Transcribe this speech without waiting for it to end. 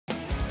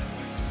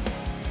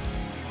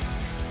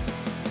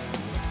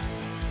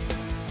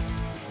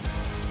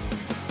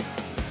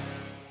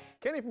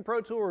Kenny from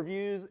Pro Tool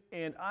Reviews,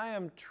 and I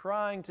am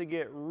trying to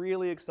get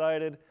really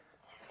excited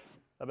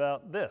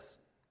about this.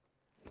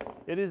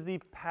 It is the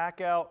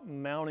Packout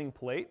Mounting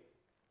Plate.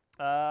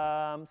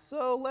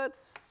 So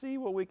let's see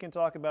what we can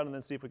talk about and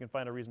then see if we can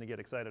find a reason to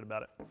get excited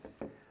about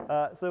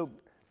it. So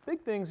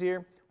big things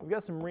here. We've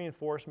got some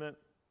reinforcement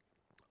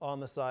on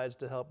the sides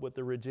to help with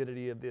the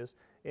rigidity of this.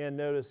 And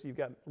notice you've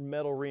got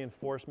metal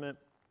reinforcement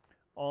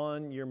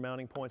on your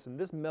mounting points, and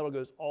this metal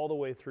goes all the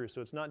way through. So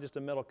it's not just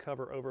a metal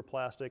cover over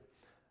plastic.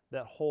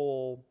 That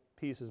whole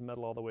piece is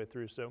metal all the way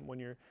through. So when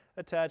you're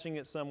attaching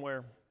it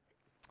somewhere,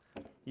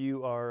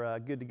 you are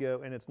good to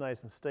go, and it's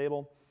nice and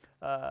stable.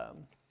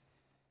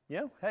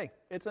 Hey,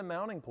 it's a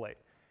mounting plate.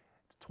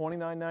 It's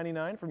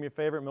 $29.99 from your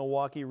favorite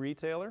Milwaukee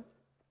retailer.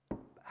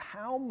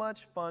 How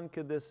much fun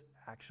could this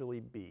actually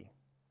be?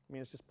 I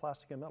mean, it's just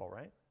plastic and metal,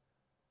 right?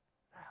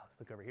 Let's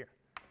look over here,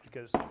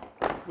 because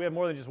we have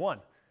more than just one.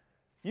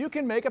 You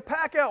can make a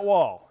packout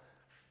wall.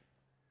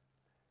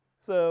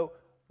 So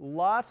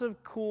lots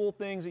of cool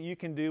things that you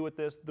can do with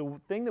this. The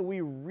thing that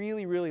we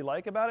really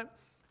like about it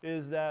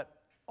is that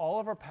all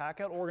of our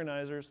packout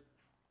organizers,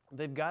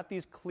 they've got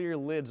these clear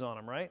lids on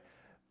them, right?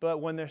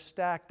 But when they're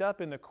stacked up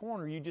in the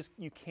corner,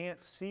 you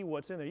can't see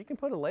what's in there. You can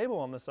put a label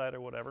on the side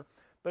or whatever,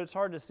 but it's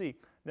hard to see.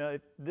 Now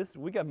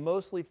we got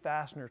mostly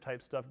fastener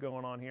type stuff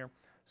going on here.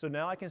 So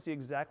now I can see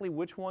exactly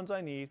which ones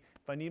I need.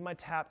 If I need my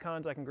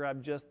Tapcons, I can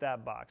grab just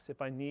that box.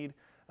 If I need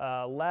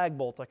lag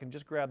bolts, I can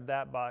just grab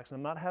that box. And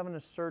I'm not having to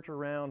search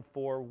around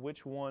for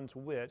which one's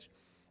which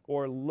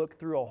or look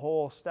through a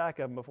whole stack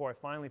of them before I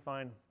finally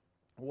find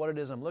what it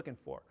is I'm looking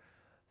for.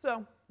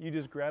 So you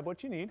just grab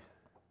what you need,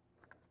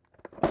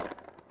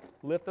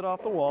 lift it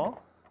off the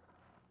wall,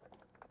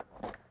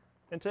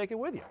 and take it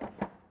with you.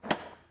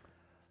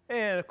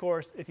 And of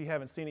course, if you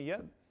haven't seen it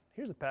yet,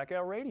 here's a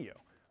Packout radio.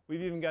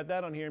 We've even got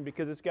that on here, and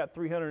because it's got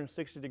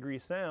 360-degree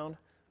sound,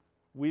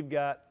 we've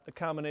got a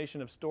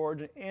combination of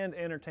storage and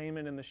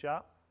entertainment in the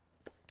shop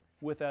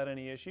without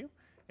any issue.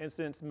 And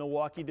since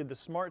Milwaukee did the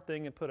smart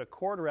thing and put a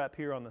cord wrap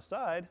here on the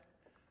side,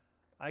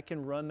 I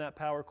can run that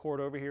power cord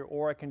over here,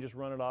 or I can just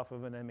run it off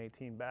of an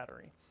M18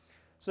 battery.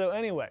 So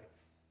anyway,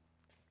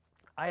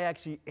 I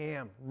actually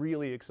am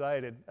really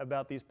excited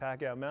about these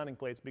Packout mounting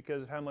plates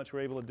because of how much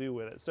we're able to do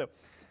with it. So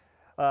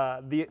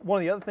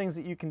one of the other things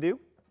that you can do,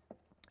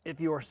 if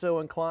you are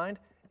so inclined,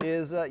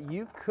 is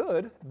you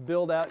could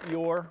build out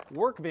your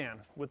work van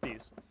with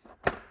these.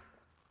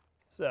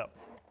 So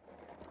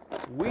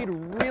we'd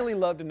really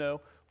love to know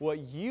what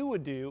you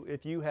would do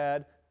if you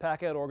had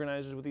Packout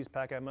organizers with these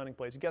Packout mounting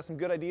plates. You got some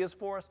good ideas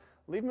for us?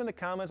 Leave them in the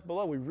comments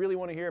below. We really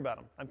want to hear about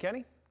them. I'm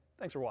Kenny.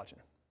 Thanks for watching.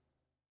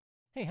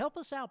 Hey, help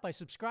us out by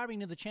subscribing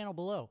to the channel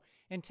below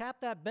and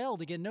tap that bell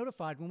to get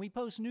notified when we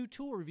post new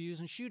tool reviews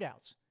and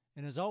shootouts.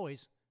 And as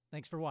always,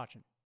 thanks for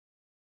watching.